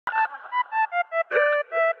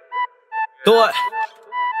Do it.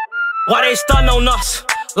 Why they stuntin' on us?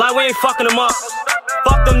 Like we ain't fucking them up.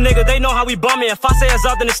 Fuck them niggas, they know how we bummin'. If I say it's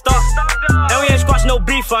up, then it's stuck. And we ain't squashing no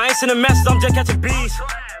beef. I ain't sending messages, I'm just catching bees.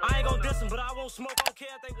 I ain't gon' diss them, but I won't smoke. I don't care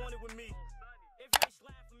if they want it with me.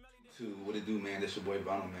 What it do, man? This your boy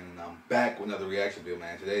Vonno, man, and I'm back with another reaction video,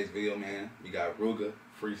 man. Today's video, man, we got Rooga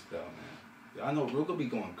Freestyle, man. Y'all know Rooga be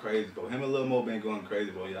going crazy, bro. Him and Lil Mo been going crazy,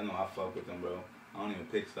 bro. Y'all know I fuck with them, bro. I don't even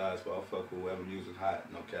pick sides, but I fuck with whoever music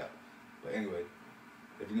hot, no cap. But anyway,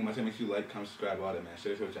 if you're new to my channel, make sure you like, comment, subscribe, all that, man.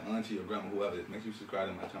 Share it with your auntie, your grandma, whoever it is. Make sure you subscribe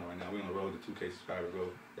to my channel right now. We're on the road to 2K subscribers, bro.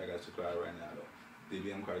 Y'all gotta subscribe right now, though.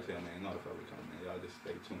 DBM Cartel, man. You know the fuck we coming, man. Y'all just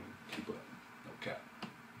stay tuned. Keep up. No cap.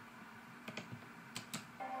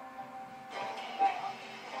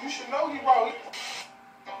 You should know you wrote it.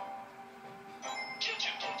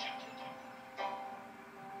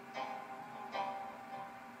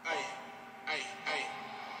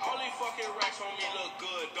 All these fucking racks on me look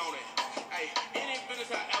good, don't it? Ay, any business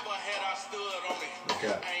I ever had, I stood on it.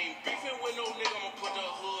 Okay. I ain't beefing with no nigga, I'ma put the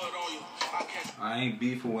hood on you. I ain't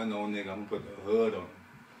beefing with no nigga, I'm gonna put the hood on him.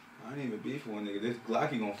 I ain't even beefing with nigga. This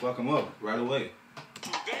Glocky gonna fuck him up right away.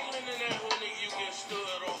 You dangling in that hood, nigga, you get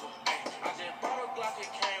stood over. Ay, I just bought a Glock, it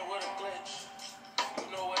came with a glitch. You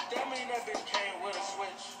know what that mean? That bitch came with a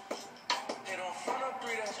switch. Hit on front of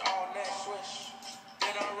 3, that's all that switch.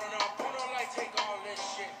 Then I run up on her like take all that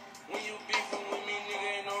shit. When you beefing with me,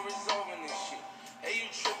 nigga, ain't no resolving this shit. Hey, you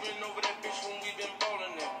tripping over that bitch when we been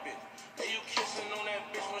ballin' that bitch. Hey, you kissing on that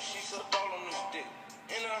bitch when she sucked all on this dick.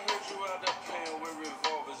 And I heard you out there playing with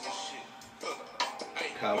revolvers and shit.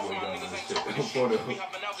 Hey, Cowboy guns and shit. We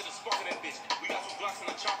hopping out, get the spark in that bitch. We got 2 Glocks in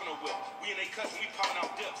the chop in the whip. We in they cuts, we popping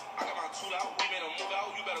out dips. I got my tool out, we made a move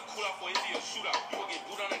out. You better cool out for it be a shootout. You gon' get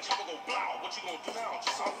booed on that chopper, go blow. What you gon' do now?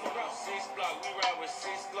 Just off the route. 6 block, we ride with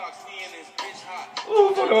 6 blocks. We in this bitch hot.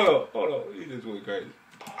 Ooh, hold on. He just went crazy.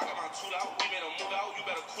 I got my tool out, we made a move out. You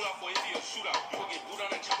better cool out for it be a shootout. You gon' get booed on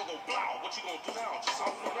that chopper, go blow. What you gon' do now? Just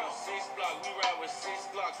off the route. 6 block, we ride with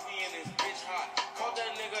 6 blocks. We in this bitch hot. Caught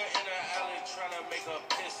that nigga in the alley trying to make a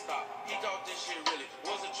piss stop. He thought this shit really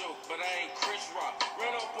was a joke, but I ain't Chris Rock.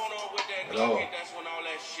 Ran up on her with that Glock, and that's when all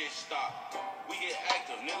that shit stopped. We get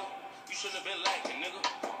active, nigga. You shouldn't have been lacking, nigga.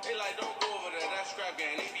 They like, don't go over there, that scrap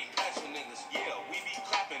gang. They be patching niggas. Yeah, we be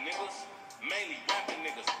clapping niggas. Mainly rapping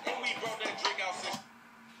niggas. And we brought that drink out since.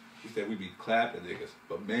 He said we be clapping niggas,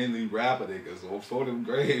 but mainly rapping niggas. So for them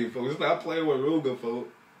grave, folks. Stop playing with Rooga,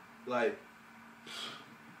 folks. Like,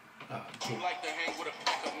 you like to hang with a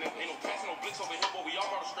pack of niggas. Ain't no passing no blicks over here, but we all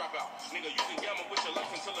brought a strap out. Nigga, you can gamble with your life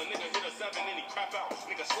until a nigga hit a 7 and he crap out.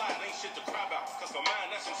 Nigga slide ain't shit to crap out. Cause for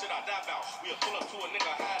mine, that's some shit I die about. We'll pull up to a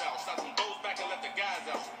nigga hideout. Stop some doors back and let the guys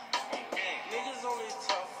out. Niggas only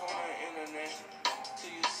tough on the internet.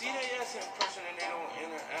 Till you see they ass in person and they don't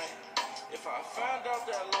interact. If I find out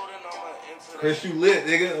that loading on my internet. Chris, you lit,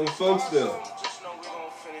 nigga. I'm folks still. Just know we gon'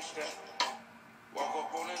 finish that. Walk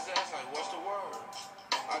up on his ass like, what's the word?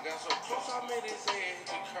 I got so close, I made his head hit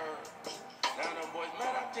the curb. Now them boys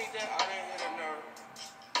mad, I think that I done hit a nerve.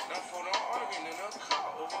 Now for no arguing in a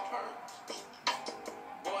car over perks.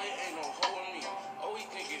 Boy, ain't no holding me. Oh, he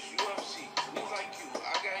think it's UFC. Niggas like you,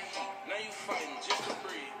 I got heat. Now you fighting just to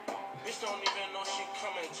breathe. Bitch don't even know she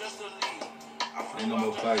coming just to leave. Ain't no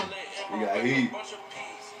more fighting. We got heat. Bunch of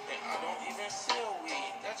peas, and I don't even sell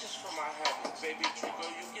weed. That's just for my habits. Baby Trico,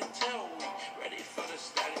 you can tell we ready for the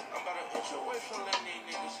static. I'm about to inch away from letting these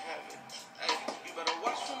niggas have it. Ay, you better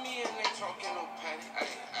watch for me and they talking no patty. Ay.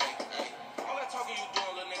 All that talking you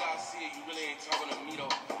doing, little nigga, I see it. You really ain't talking to me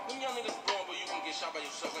though. Them young niggas blowing, but you can get shot by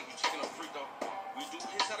yourself like you taking a free throw. We do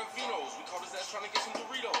hits out of Vinos. We call his ass trying to get some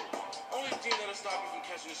Doritos. Only thing that'll stop you from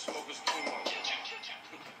catching the smoke is chemo.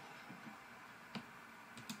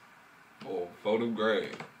 Oh, for them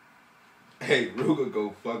grave. Hey, Rooga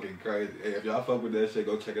go fucking crazy. Hey, if y'all fuck with that shit,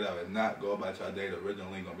 go check it out. If not, go about y'all day. The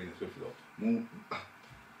original link gonna be in the description though.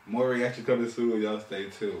 More reaction coming soon. Y'all stay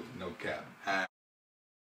tuned. No cap.